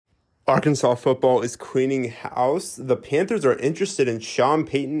Arkansas football is cleaning house. The Panthers are interested in Sean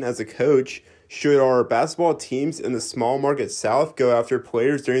Payton as a coach. Should our basketball teams in the small market South go after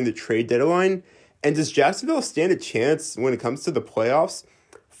players during the trade deadline? And does Jacksonville stand a chance when it comes to the playoffs?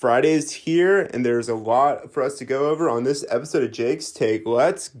 Friday is here, and there's a lot for us to go over on this episode of Jake's Take.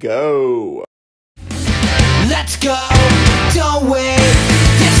 Let's go. Let's go, don't wait.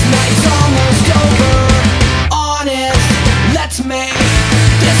 This night's almost over. Honest, let's make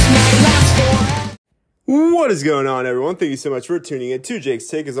this night last forever. What is going on, everyone? Thank you so much for tuning in to Jake's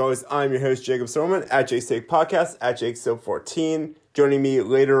Take. As always, I'm your host, Jacob Silverman, at Jake's Take Podcast, at JakeSil14. Joining me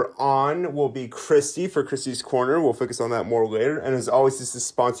later on will be Christy for Christy's Corner. We'll focus on that more later. And as always, this is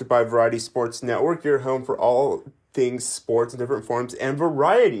sponsored by Variety Sports Network, your home for all things sports in different forms and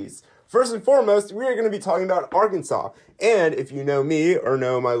varieties. First and foremost, we are going to be talking about Arkansas. And if you know me or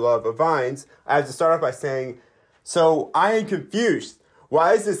know my love of Vines, I have to start off by saying, so I am confused.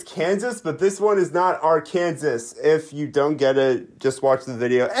 Why is this Kansas, but this one is not Arkansas? If you don't get it, just watch the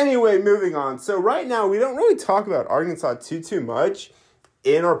video. Anyway, moving on. So right now, we don't really talk about Arkansas too much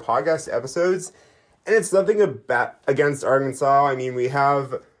in our podcast episodes. And it's nothing against Arkansas. I mean, we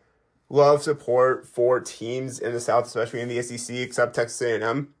have love support for teams in the South, especially in the SEC, except Texas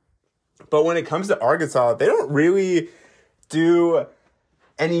A&M. But when it comes to Arkansas, they don't really do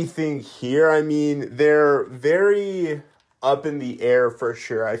anything here. I mean, they're very up in the air for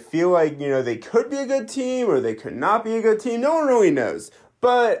sure. I feel like, they could be a good team or they could not be a good team. No one really knows.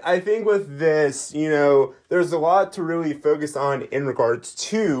 But I think with this, there's a lot to really focus on in regards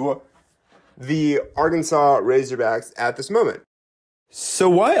to the Arkansas Razorbacks at this moment.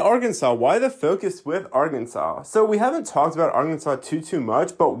 So why Arkansas? Why the focus with Arkansas? So we haven't talked about Arkansas too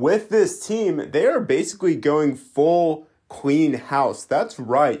much, but with this team, they are basically going full clean house. That's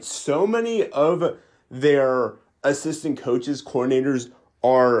right. So many of their assistant coaches, coordinators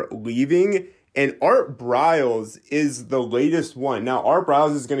are leaving, and Art Briles is the latest one. Now, Art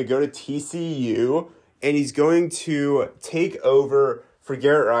Briles is going to go to TCU, and he's going to take over for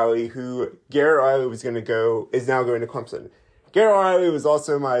Garrett Riley, who Garrett Riley is now going to Clemson. Garrett Riley was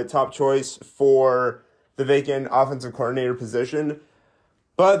also my top choice for the vacant offensive coordinator position,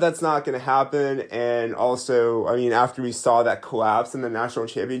 but that's not going to happen. And also, after we saw that collapse in the national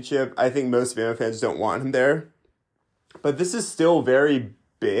championship, I think most Bama fans don't want him there. But this is still very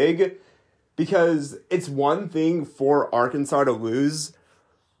big because it's one thing for Arkansas to lose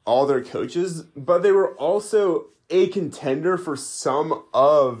all their coaches, but they were also a contender for some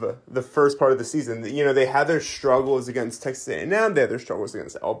of the first part of the season. They had their struggles against Texas A&M, they had their struggles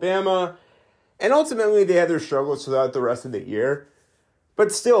against Alabama, and ultimately they had their struggles throughout the rest of the year.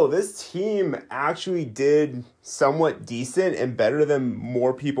 But still, this team actually did somewhat decent and better than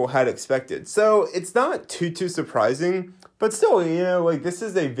more people had expected. So it's not too surprising, but still, this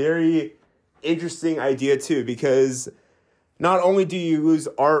is a very interesting idea too, because not only do you lose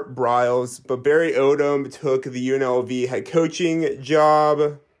Art Briles, but Barry Odom took the UNLV head coaching job.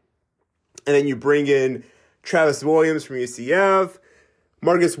 And then you bring in Travis Williams from UCF,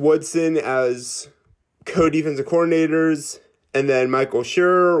 Marcus Woodson as co-defensive coordinators, and then Michael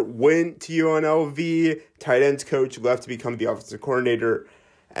Schur went to UNLV, tight ends coach, left to become the offensive coordinator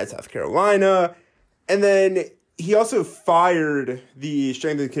at South Carolina. And then he also fired the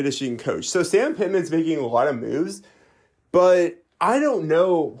strength and conditioning coach. So Sam Pittman's making a lot of moves, but I don't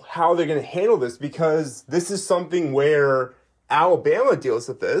know how they're going to handle this because this is something where Alabama deals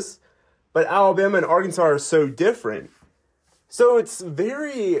with this, but Alabama and Arkansas are so different. So it's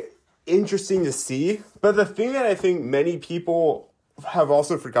very interesting to see. But the thing that I think many people have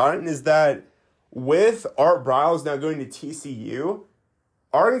also forgotten is that with Art Briles now going to TCU,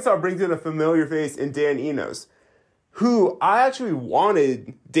 Arkansas brings in a familiar face in Dan Enos, who I actually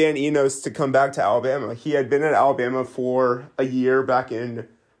wanted Dan Enos to come back to Alabama. He had been at Alabama for a year back in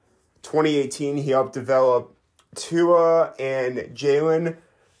 2018. He helped develop Tua and Jalen.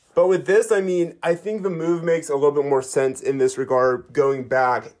 But with this, I think the move makes a little bit more sense in this regard going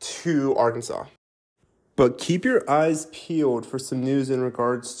back to Arkansas. But keep your eyes peeled for some news in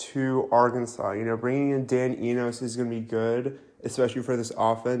regards to Arkansas. Bringing in Dan Enos is going to be good, especially for this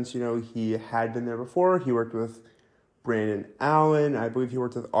offense. He had been there before. He worked with Brandon Allen. I believe he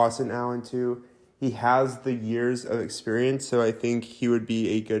worked with Austin Allen too. He has the years of experience, so I think he would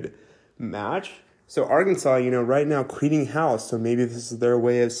be a good match. So Arkansas, right now cleaning house. So maybe this is their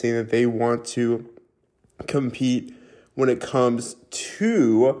way of saying that they want to compete when it comes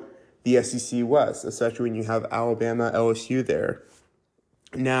to the SEC West, especially when you have Alabama, LSU there.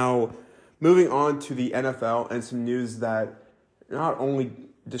 Now, moving on to the NFL and some news that not only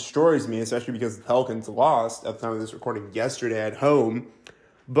destroys me, especially because the Pelicans lost at the time of this recording yesterday at home,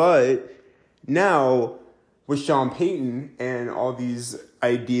 But now with Sean Payton and all these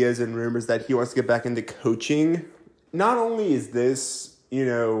ideas and rumors that he wants to get back into coaching, not only is this,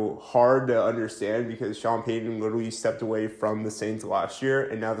 hard to understand because Sean Payton literally stepped away from the Saints last year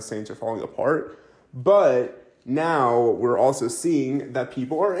and now the Saints are falling apart, but now we're also seeing that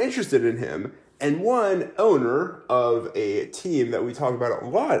people are interested in him. And one owner of a team that we talk about a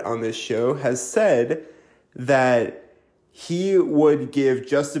lot on this show has said that he would give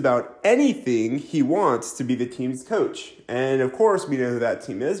just about anything he wants to be the team's coach. And of course, we know who that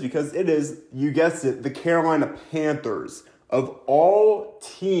team is because it is, you guessed it, the Carolina Panthers. Of all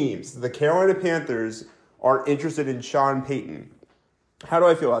teams, the Carolina Panthers are interested in Sean Payton. How do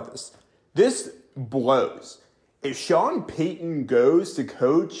I feel about this? This blows. If Sean Payton goes to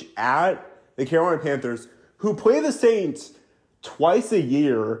coach at the Carolina Panthers, who play the Saints twice a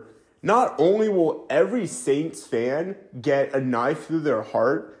year, not only will every Saints fan get a knife through their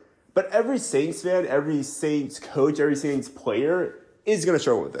heart, but every Saints fan, every Saints coach, every Saints player is going to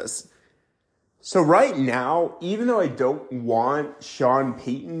struggle with this. So right now, even though I don't want Sean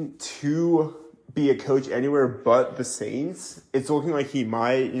Payton to be a coach anywhere but the Saints, it's looking like he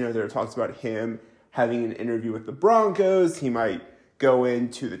might, there are talks about him having an interview with the Broncos. He might go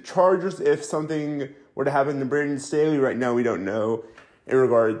into the Chargers if something were to happen to Brandon Staley. Right now, we don't know. In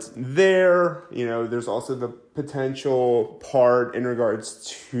regards there, there's also the potential part in regards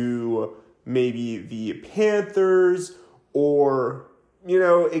to maybe the Panthers or,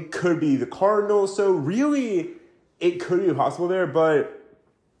 it could be the Cardinals. So really, it could be possible there. But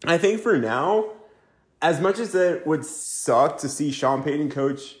I think for now, as much as it would suck to see Sean Payton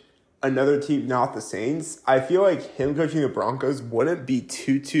coach another team, not the Saints, I feel like him coaching the Broncos wouldn't be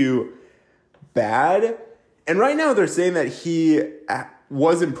too bad. And right now they're saying that he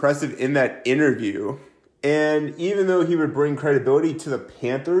was impressive in that interview. And even though he would bring credibility to the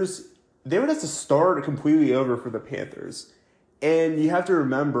Panthers, they would have to start completely over for the Panthers. And you have to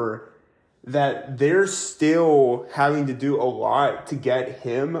remember that they're still having to do a lot to get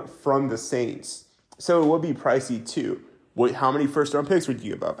him from the Saints. So it would be pricey too. How many first-round picks would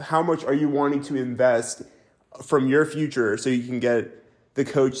you give up? How much are you wanting to invest from your future so you can get the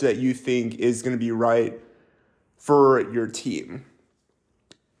coach that you think is going to be right for your team?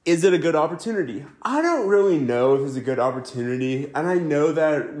 Is it a good opportunity? I don't really know if it's a good opportunity. And I know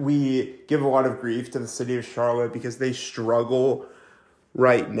that we give a lot of grief to the city of Charlotte because they struggle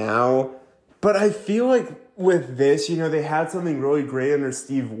right now. But I feel like with this, they had something really great under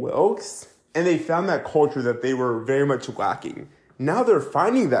Steve Wilkes. And they found that culture that they were very much lacking. Now they're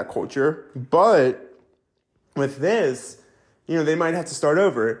finding that culture. But with this, they might have to start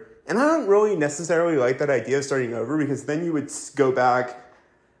over. And I don't really necessarily like that idea of starting over because then you would go back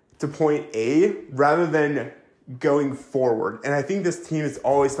to point A rather than going forward. And I think this team is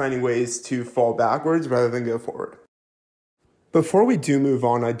always finding ways to fall backwards rather than go forward. Before we do move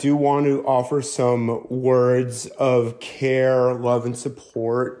on, I do want to offer some words of care, love, and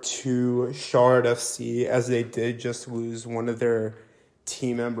support to Charlotte FC as they did just lose one of their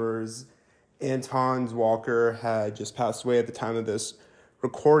team members. Anton Walker had just passed away at the time of this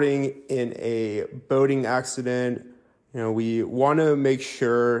recording in a boating accident. We want to make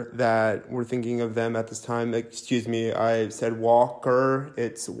sure that we're thinking of them at this time. Excuse me, I said Walker,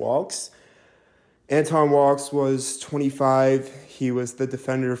 it's Walks. Anton Walks was 25. He was the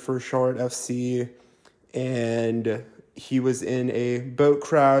defender for Charlotte FC, and he was in a boat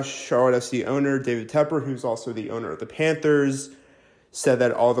crash. Charlotte FC owner David Tepper, who's also the owner of the Panthers, said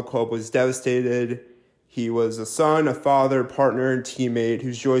that all the club was devastated. He was a son, a father, partner, and teammate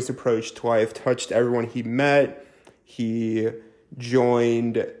whose joyous approach to life touched everyone he met. He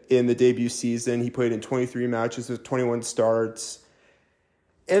joined in the debut season. He played in 23 matches with 21 starts.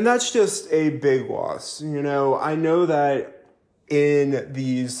 And that's just a big loss. I know that in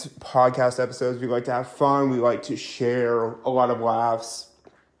these podcast episodes, we like to have fun. We like to share a lot of laughs.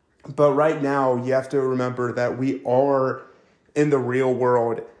 But right now, you have to remember that we are in the real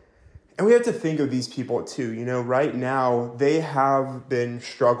world. And we have to think of these people too. Right now, they have been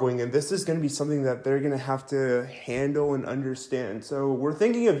struggling. And this is going to be something that they're going to have to handle and understand. So we're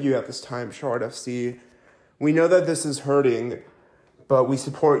thinking of you at this time, Charlotte FC. We know that this is hurting. But we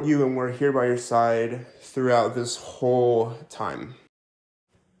support you and we're here by your side throughout this whole time.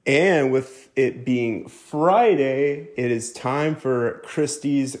 And with it being Friday, it is time for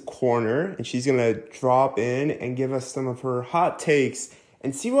Christy's Corner. And she's going to drop in and give us some of her hot takes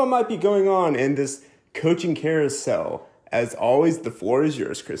and see what might be going on in this coaching carousel. As always, the floor is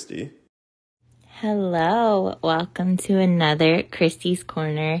yours, Christy. Hello. Welcome to another Christy's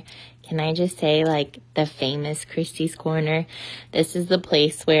Corner. can I just say, like, the famous Christie's Corner? This is the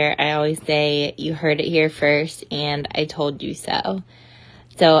place where I always say, you heard it here first, and I told you so.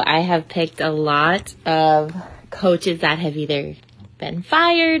 So I have picked a lot of coaches that have either been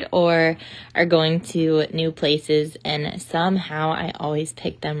fired or are going to new places, and somehow I always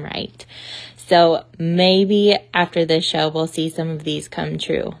pick them right. So maybe after this show, we'll see some of these come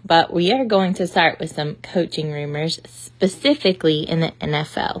true. But we are going to start with some coaching rumors, specifically in the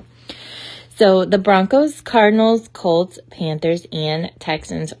NFL. So the Broncos, Cardinals, Colts, Panthers, and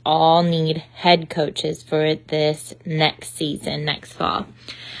Texans all need head coaches for this next season, next fall.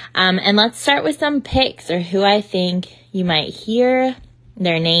 And let's start with some picks, or who I think you might hear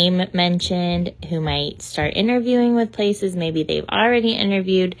their name mentioned, who might start interviewing with places maybe they've already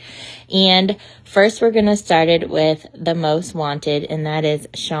interviewed. And first, we're going to start it with the most wanted, and that is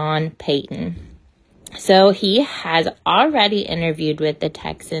Sean Payton. So he has already interviewed with the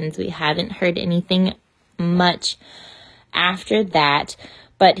Texans. We haven't heard anything much after that,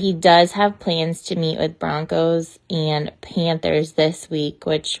 but he does have plans to meet with Broncos and Panthers this week,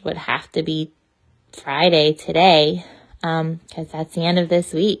 which would have to be Friday today, because that's the end of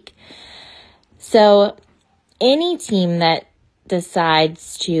this week. So any team that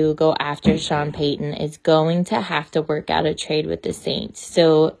decides to go after Sean Payton is going to have to work out a trade with the Saints.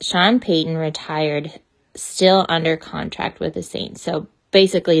 So Sean Payton retired still under contract with the Saints. So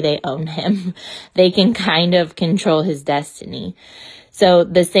basically they own him. They can kind of control his destiny. So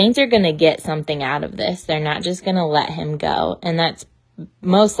the Saints are going to get something out of this. They're not just going to let him go. And that's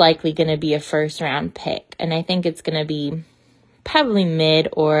most likely going to be a first round pick. And I think it's going to be probably mid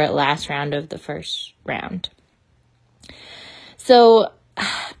or last round of the first round. So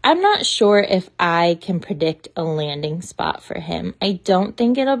I'm not sure if I can predict a landing spot for him. I don't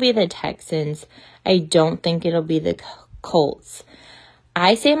think it'll be the Texans. I don't think it'll be the Colts.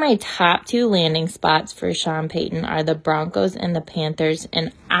 I say my top two landing spots for Sean Payton are the Broncos and the Panthers,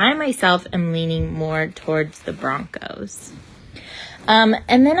 and I myself am leaning more towards the Broncos.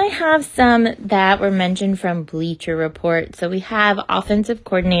 And then I have some that were mentioned from Bleacher Report. So we have offensive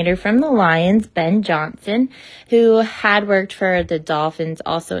coordinator from the Lions, Ben Johnson, who had worked for the Dolphins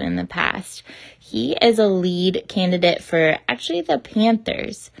also in the past. He is a lead candidate for actually the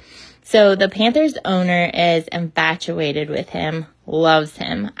Panthers. So the Panthers owner is infatuated with him, loves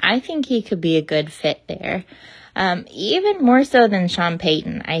him. I think he could be a good fit there. Even more so than Sean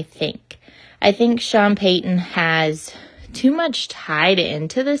Payton, I think. I think Sean Payton has too much tied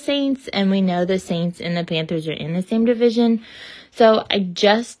into the Saints, and we know the Saints and the Panthers are in the same division, so I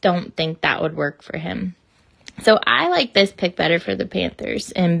just don't think that would work for him. So I like this pick better for the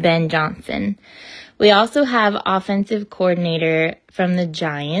Panthers and Ben Johnson. We also have offensive coordinator from the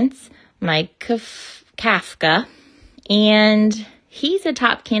Giants, Mike Kafka, and he's a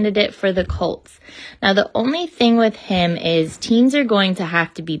top candidate for the Colts. Now, the only thing with him is teams are going to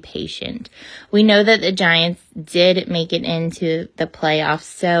have to be patient. We know that the Giants did make it into the playoffs,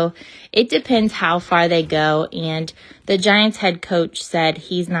 so it depends how far they go. And the Giants head coach said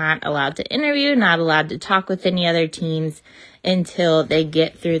he's not allowed to interview, not allowed to talk with any other teams until they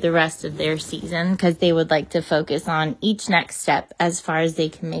get through the rest of their season, because they would like to focus on each next step as far as they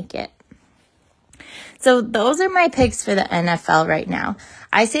can make it. So those are my picks for the NFL right now.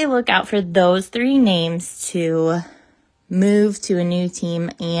 I say look out for those three names to move to a new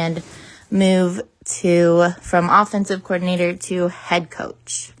team and move from offensive coordinator to head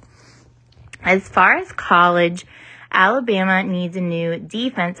coach. As far as college, Alabama needs a new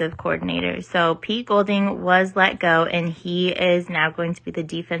defensive coordinator. So Pete Golding was let go, and he is now going to be the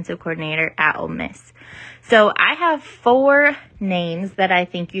defensive coordinator at Ole Miss. So I have 4 names that I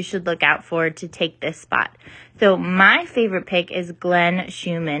think you should look out for to take this spot. So my favorite pick is Glenn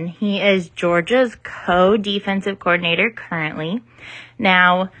Schumann. He is Georgia's co-defensive coordinator currently.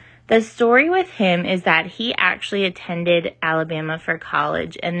 Now, the story with him is that he actually attended Alabama for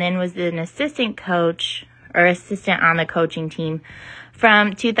college and then was an assistant coach or assistant on the coaching team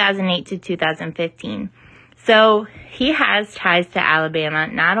from 2008 to 2015. So he has ties to Alabama.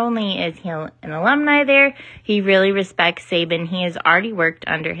 Not only is he an alumni there, he really respects Saban. He has already worked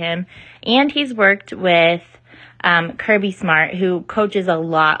under him, and he's worked with Kirby Smart, who coaches a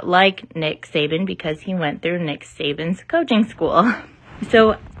lot like Nick Saban because he went through Nick Saban's coaching school.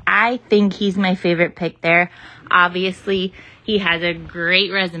 So I think he's my favorite pick there. Obviously, he has a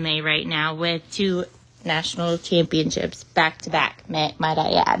great resume right now with 2 national championships back-to-back, might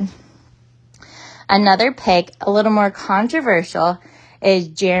I add. Another pick, a little more controversial, is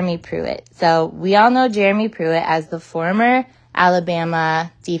Jeremy Pruitt. So we all know Jeremy Pruitt as the former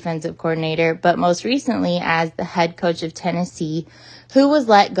Alabama defensive coordinator, but most recently as the head coach of Tennessee, who was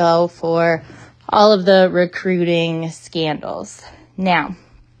let go for all of the recruiting scandals. Now,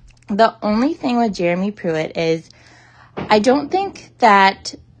 the only thing with Jeremy Pruitt is I don't think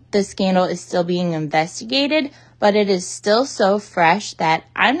that the scandal is still being investigated, but it is still so fresh that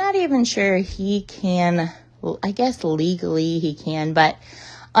I'm not even sure he can, I guess legally he can, but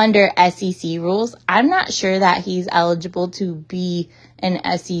under SEC rules, I'm not sure that he's eligible to be an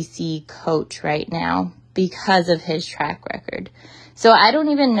SEC coach right now because of his track record. So I don't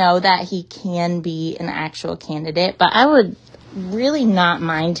even know that he can be an actual candidate, but I would really not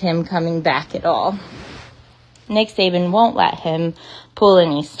mind him coming back at all. Nick Saban won't let him pull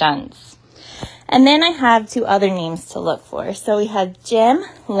any stunts. And then I have two other names to look for. So we have Jim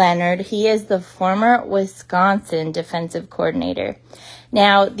Leonhard. He is the former Wisconsin defensive coordinator.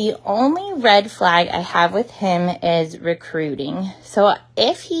 Now, the only red flag I have with him is recruiting. So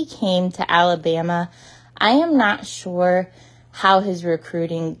if he came to Alabama, I am not sure how his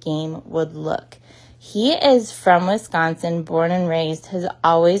recruiting game would look. He is from Wisconsin, born and raised, has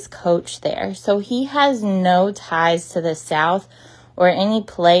always coached there. So he has no ties to the South or any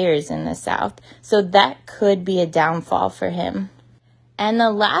players in the South. So that could be a downfall for him. And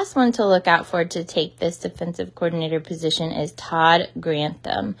the last one to look out for to take this defensive coordinator position is Todd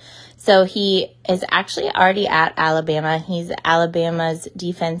Grantham. So he is actually already at Alabama. He's Alabama's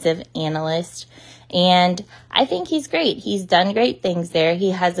defensive analyst. And I think he's great. He's done great things there.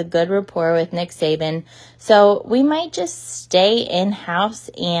 He has a good rapport with Nick Saban. So we might just stay in-house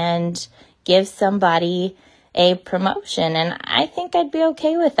and give somebody a promotion. And I think I'd be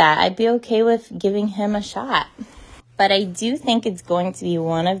okay with that. I'd be okay with giving him a shot. But I do think it's going to be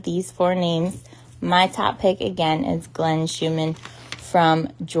one of these four names. My top pick, again, is Glenn Schumann from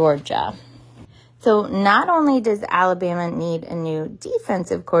Georgia. So not only does Alabama need a new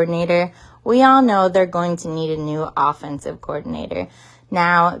defensive coordinator, we all know they're going to need a new offensive coordinator.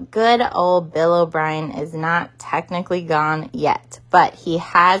 Now, good old Bill O'Brien is not technically gone yet, but he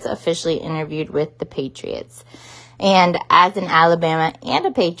has officially interviewed with the Patriots. And as an Alabama and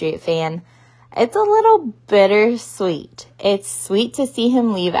a Patriot fan, it's a little bittersweet. It's sweet to see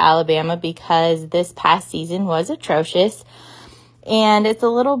him leave Alabama because this past season was atrocious. And it's a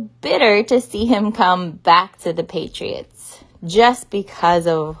little bitter to see him come back to the Patriots just because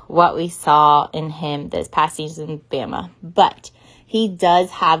of what we saw in him this past season in Bama. But he does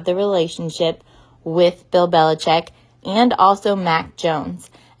have the relationship with Bill Belichick and also Mac Jones.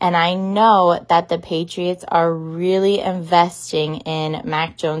 And I know that the Patriots are really investing in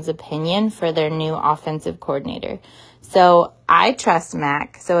Mac Jones' opinion for their new offensive coordinator. So I trust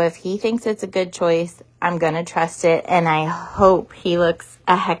Mac. So if he thinks it's a good choice, I'm going to trust it. And I hope he looks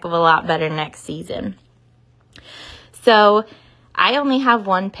a heck of a lot better next season. So I only have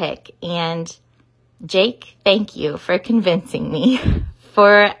one pick. And Jake, thank you for convincing me.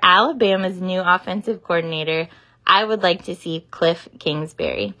 For Alabama's new offensive coordinator, I would like to see Cliff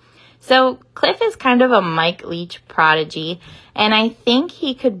Kingsbury. So Cliff is kind of a Mike Leach prodigy, and I think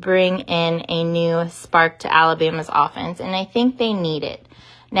he could bring in a new spark to Alabama's offense, and I think they need it.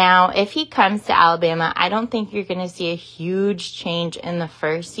 Now, if he comes to Alabama, I don't think you're going to see a huge change in the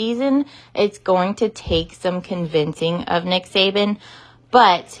first season. It's going to take some convincing of Nick Saban,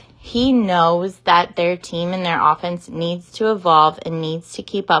 but he knows that their team and their offense needs to evolve and needs to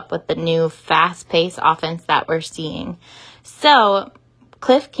keep up with the new fast-paced offense that we're seeing. So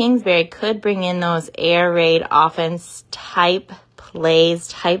Cliff Kingsbury could bring in those air raid offense type plays,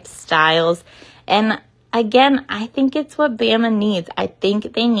 type styles. And again, I think it's what Bama needs. I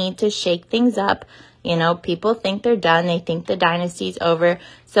think they need to shake things up. You know, people think they're done. They think the dynasty's over.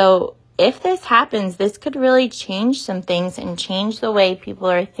 So if this happens, this could really change some things and change the way people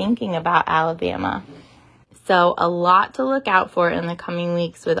are thinking about Alabama. So a lot to look out for in the coming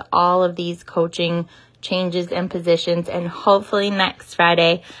weeks with all of these coaching changes and positions. And hopefully next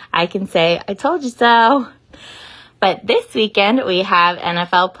Friday, I can say, I told you so. But this weekend, we have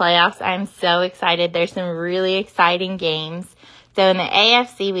NFL playoffs. I'm so excited. There's some really exciting games. So in the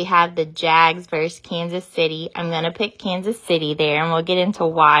AFC, we have the Jags versus Kansas City. I'm going to pick Kansas City there, and we'll get into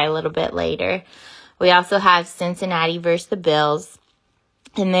why a little bit later. We also have Cincinnati versus the Bills.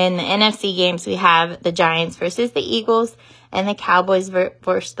 And then the NFC games, we have the Giants versus the Eagles and the Cowboys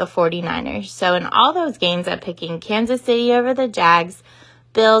versus the 49ers. So in all those games, I'm picking Kansas City over the Jags,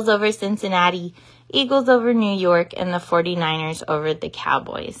 Bills over Cincinnati, Eagles over New York, and the 49ers over the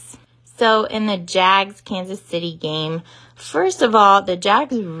Cowboys. So in the Jags-Kansas City game, first of all, the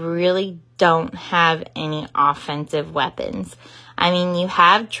Jags really don't have any offensive weapons. I mean, you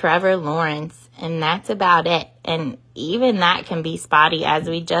have Trevor Lawrence, and that's about it. And even that can be spotty, as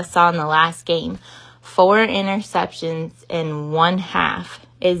we just saw in the last game. 4 interceptions in 1 half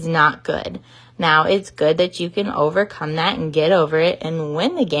is not good. Now, it's good that you can overcome that and get over it and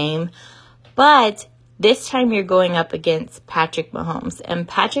win the game, but this time you're going up against Patrick Mahomes, and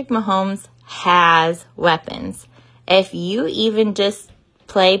Patrick Mahomes has weapons. If you even just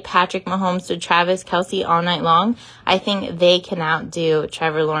play Patrick Mahomes to Travis Kelce all night long, I think they can outdo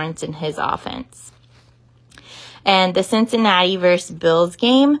Trevor Lawrence in his offense. And the Cincinnati versus Bills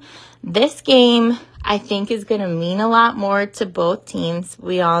game, this game I think is going to mean a lot more to both teams.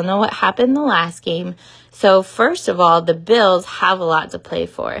 We all know what happened the last game. So first of all, the Bills have a lot to play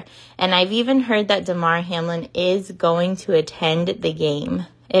for. And I've even heard that Damar Hamlin is going to attend the game.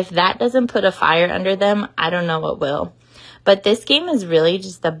 If that doesn't put a fire under them, I don't know what will. But this game is really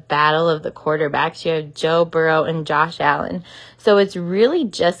just the battle of the quarterbacks. You have Joe Burrow and Josh Allen. So it's really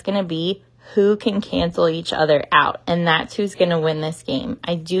just going to be who can cancel each other out, and that's who's going to win this game.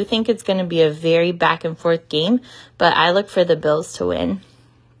 I do think it's going to be a very back and forth game, but I look for the Bills to win.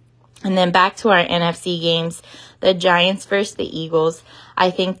 And then back to our NFC games, the Giants versus the Eagles. I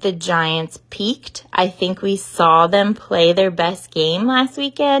think the Giants peaked. I think we saw them play their best game last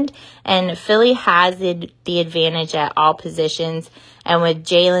weekend, and Philly has the advantage at all positions. And with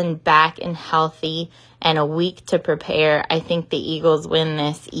Jalen back and healthy and a week to prepare, I think the Eagles win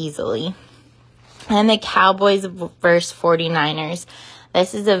this easily. And the Cowboys versus 49ers.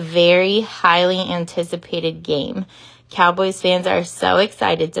 This is a very highly anticipated game. Cowboys fans are so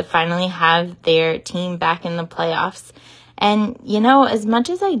excited to finally have their team back in the playoffs. And, as much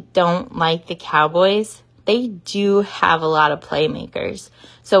as I don't like the Cowboys, they do have a lot of playmakers.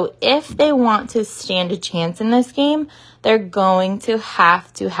 So if they want to stand a chance in this game, they're going to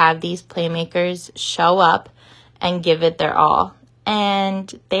have these playmakers show up and give it their all.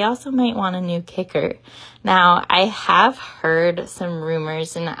 And they also might want a new kicker. Now, I have heard some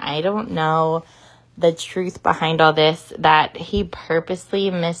rumors, and I don't know the truth behind all this, that he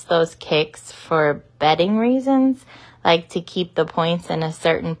purposely missed those kicks for betting reasons, like to keep the points in a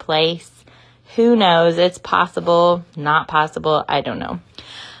certain place. Who knows? It's possible, not possible, I don't know.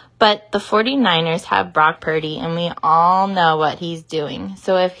 But the 49ers have Brock Purdy, and we all know what he's doing.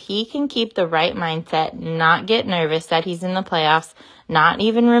 So if he can keep the right mindset, not get nervous that he's in the playoffs, not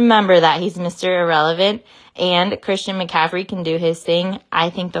even remember that he's Mr. Irrelevant, and Christian McCaffrey can do his thing, I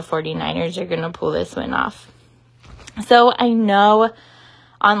think the 49ers are going to pull this win off. So I know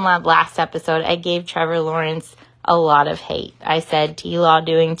on the last episode, I gave Trevor Lawrence a lot of hate. I said T-Law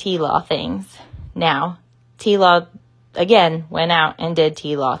doing T-Law things. Now, T-Law again went out and did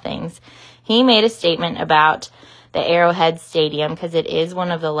T-Law things. He made a statement about the Arrowhead Stadium because it is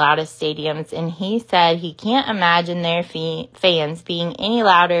one of the loudest stadiums, and he said he can't imagine their fans being any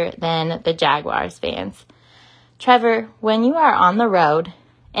louder than the Jaguars fans. Trevor, when you are on the road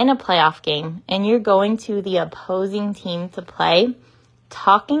in a playoff game and you're going to the opposing team to play,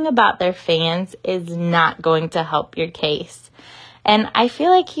 talking about their fans is not going to help your case. And I feel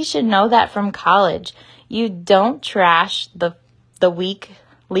like he should know that from college. You don't trash the week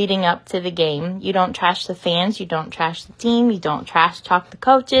leading up to the game. You don't trash the fans. You don't trash the team. You don't trash talk the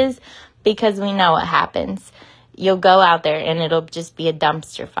coaches, because we know what happens. You'll go out there and it'll just be a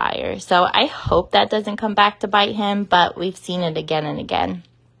dumpster fire. So I hope that doesn't come back to bite him, but we've seen it again and again.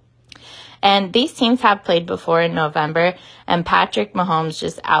 And these teams have played before in November, and Patrick Mahomes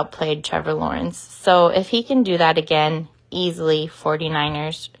just outplayed Trevor Lawrence. So if he can do that again, easily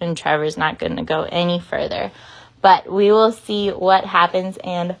 49ers, and Trevor's not going to go any further. But we will see what happens,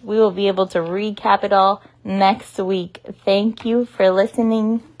 and we will be able to recap it all next week. Thank you for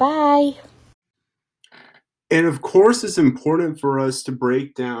listening. Bye. And of course, it's important for us to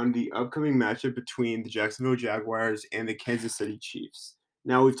break down the upcoming matchup between the Jacksonville Jaguars and the Kansas City Chiefs.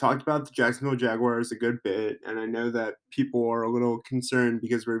 Now, we've talked about the Jacksonville Jaguars a good bit, and I know that people are a little concerned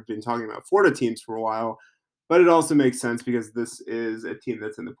because we've been talking about Florida teams for a while, but it also makes sense because this is a team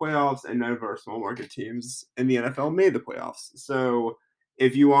that's in the playoffs, and none of our small market teams in the NFL made the playoffs. So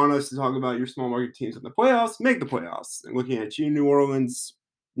if you want us to talk about your small market teams in the playoffs, make the playoffs. And looking at you, New Orleans,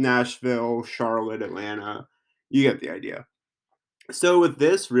 Nashville, Charlotte, Atlanta, you get the idea. So with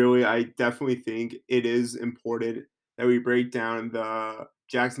this, really, I definitely think it is important that we break down the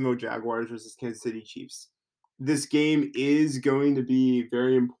Jacksonville Jaguars versus Kansas City Chiefs. This game is going to be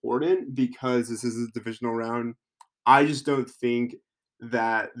very important because this is a divisional round. I just don't think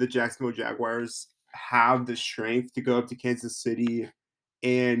that the Jacksonville Jaguars have the strength to go up to Kansas City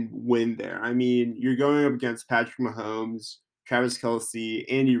and win there. I mean, you're going up against Patrick Mahomes, Travis Kelce,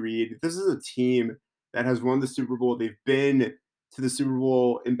 Andy Reid. This is a team that has won the Super Bowl. They've been to the Super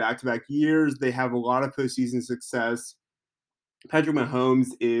Bowl in back-to-back years. They have a lot of postseason success. Patrick Mahomes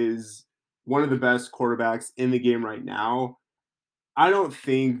is one of the best quarterbacks in the game right now. I don't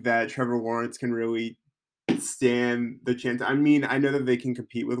think that Trevor Lawrence can really stand the chance. I mean, I know that they can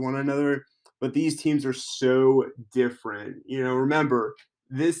compete with one another, but these teams are so different. Remember,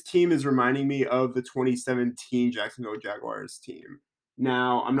 this team is reminding me of the 2017 Jacksonville Jaguars team.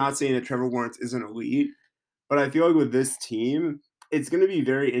 Now, I'm not saying that Trevor Lawrence isn't elite, but I feel like with this team, it's going to be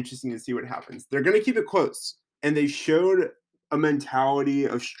very interesting to see what happens. They're going to keep it close, and they showed a mentality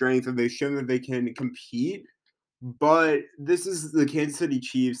of strength, and they've shown that they can compete. But this is the Kansas City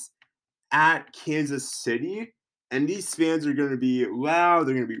Chiefs at Kansas City, and these fans are going to be loud.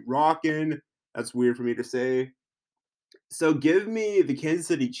 They're going to be rocking. That's weird for me to say. So give me the Kansas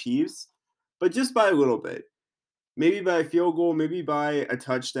City Chiefs, but just by a little bit. Maybe by a field goal, maybe by a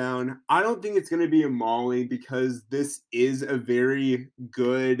touchdown. I don't think it's going to be a mauling because this is a very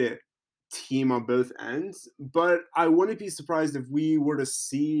good team on both ends. But I wouldn't be surprised if we were to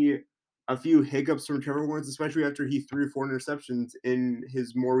see a few hiccups from Trevor Lawrence, especially after he threw 4 interceptions in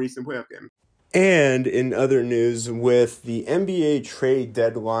his more recent playoff game. And in other news, with the NBA trade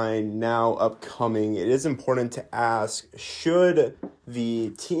deadline now upcoming, it is important to ask, should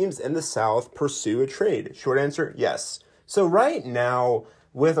the teams in the South pursue a trade? Short answer, yes. So right now,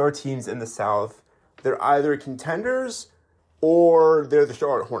 with our teams in the South, they're either contenders or they're the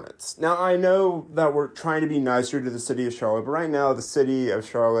Charlotte Hornets. Now, I know that we're trying to be nicer to the city of Charlotte, but right now, the city of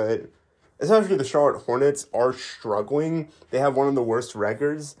Charlotte, especially the Charlotte Hornets, are struggling. They have one of the worst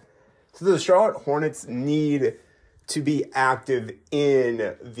records. So the Charlotte Hornets need to be active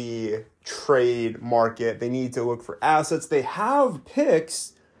in the trade market. They need to look for assets. They have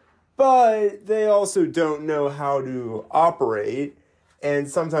picks, but they also don't know how to operate. And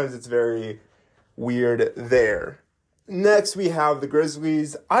sometimes it's very weird there. Next, we have the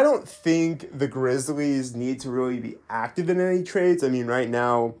Grizzlies. I don't think the Grizzlies need to really be active in any trades. I mean, right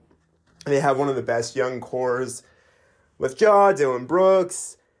now, they have one of the best young cores with Ja, Dillon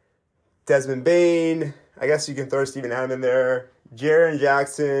Brooks, Desmond Bane, I guess you can throw Steven Adams in there, Jaren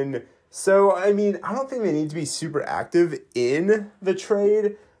Jackson. So, I mean, I don't think they need to be super active in the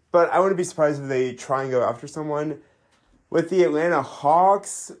trade, but I wouldn't be surprised if they try and go after someone. With the Atlanta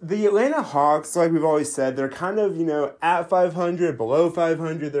Hawks, like we've always said, they're kind of, at 500, below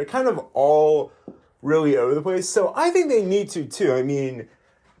 500. They're kind of all really over the place. So I think they need to, too. I mean,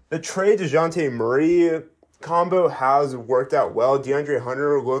 the trade to DeJounte Murray combo has worked out well. DeAndre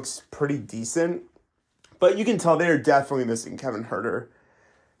Hunter looks pretty decent, but you can tell they're definitely missing Kevin Huerter.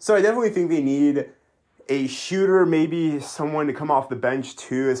 So I definitely think they need a shooter, maybe someone to come off the bench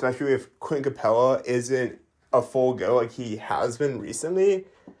too, especially if Clint Capella isn't a full go like he has been recently.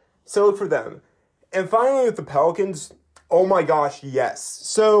 So look for them. And finally with the Pelicans, oh my gosh, yes.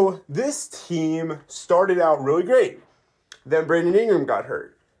 So this team started out really great. Then Brandon Ingram got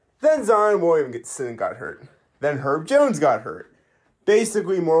hurt. Then Zion Williamson got hurt. Then Herb Jones got hurt.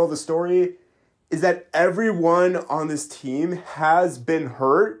 Basically, moral of the story is that everyone on this team has been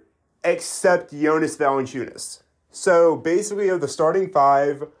hurt except Jonas Valanciunas. So basically, of the starting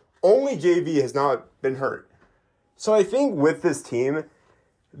 5, only JV has not been hurt. So I think with this team,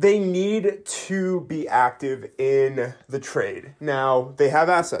 they need to be active in the trade. Now, they have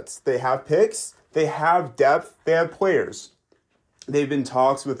assets. They have picks. They have depth. They have players. They've been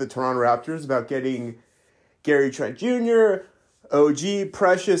talks with the Toronto Raptors about getting Gary Trent Jr., OG,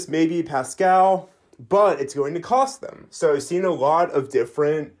 Precious, maybe Pascal, but it's going to cost them. So I've seen a lot of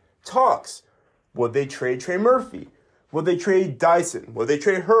different talks. Would they trade Trey Murphy? Would they trade Dyson? Would they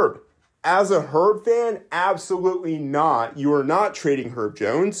trade Herb? As a Herb fan, absolutely not. You are not trading Herb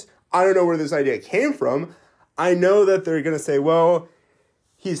Jones. I don't know where this idea came from. I know that they're going to say, well,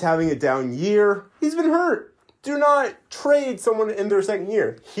 he's having a down year. He's been hurt. Do not trade someone in their second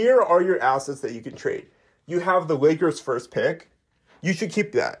year. Here are your assets that you can trade. You have the Lakers' first pick. You should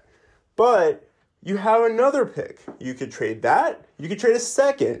keep that. But you have another pick. You could trade that. You could trade a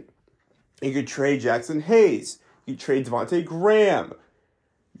second. You could trade Jackson Hayes. You could trade Devontae Graham.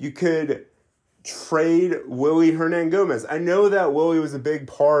 You could trade Willie Hernangomez. I know that Willie was a big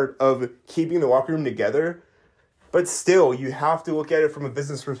part of keeping the locker room together, but still, you have to look at it from a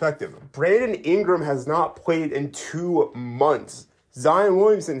business perspective. Brandon Ingram has not played in 2 months. Zion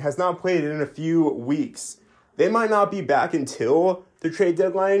Williamson has not played in a few weeks. They might not be back until the trade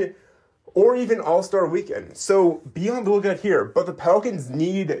deadline or even All-Star weekend. So be on the lookout here. But the Pelicans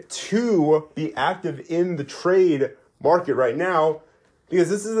need to be active in the trade market right now because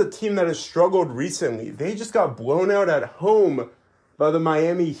this is a team that has struggled recently. They just got blown out at home by the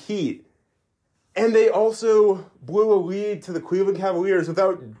Miami Heat. And they also blew a lead to the Cleveland Cavaliers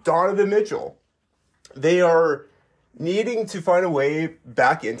without Donovan Mitchell. They are needing to find a way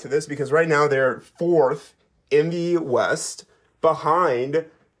back into this because right now they're fourth in the West behind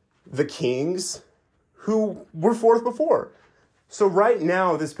the Kings, who were fourth before. So right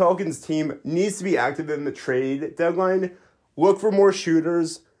now, this Pelicans team needs to be active in the trade deadline. Look for more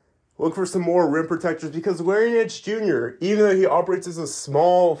shooters. Look for some more rim protectors because Larry Nance Jr., even though he operates as a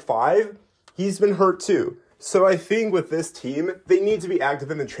small 5, he's been hurt too. So I think with this team, they need to be active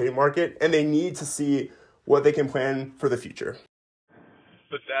in the trade market and they need to see what they can plan for the future.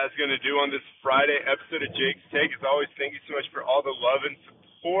 But that's going to do on this Friday episode of Jake's Take. As always, thank you so much for all the love and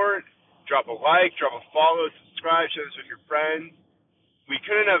support. Drop a like, drop a follow, subscribe, share this with your friends. We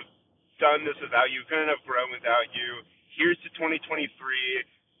couldn't have done this without you. We couldn't have grown without you. Here's to 2023.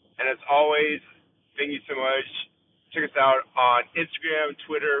 And as always, thank you so much. Check us out on Instagram,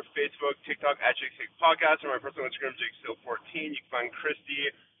 Twitter, Facebook, TikTok at Jake's Take Podcast, or my personal Instagram, JakeStill14. You can find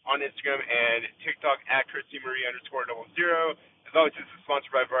Christy on Instagram and TikTok at ChristyMarie_00. As always, this is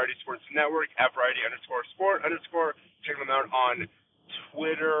sponsored by Variety Sports Network at Variety_Sport_. Check them out on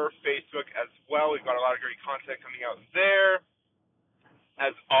Twitter, Facebook as well. We've got a lot of great content coming out there.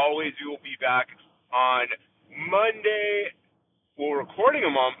 As always, we will be back on Monday. We're recording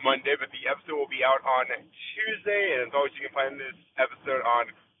them on Monday, but the episode will be out on Tuesday. And as always, you can find this episode on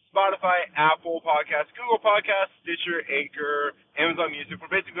Spotify, Apple Podcasts, Google Podcasts, Stitcher, Anchor, Amazon Music.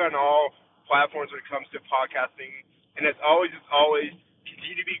 We're basically on all platforms when it comes to podcasting. And as always,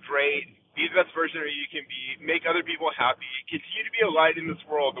 continue to be great. Be the best version that you can be. Make other people happy. Continue to be a light in this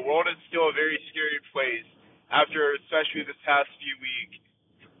world. The world is still a very scary place after especially this past few weeks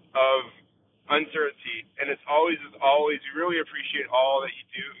of uncertainty. And as always, we really appreciate all that you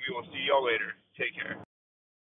do. We will see y'all later. Take care.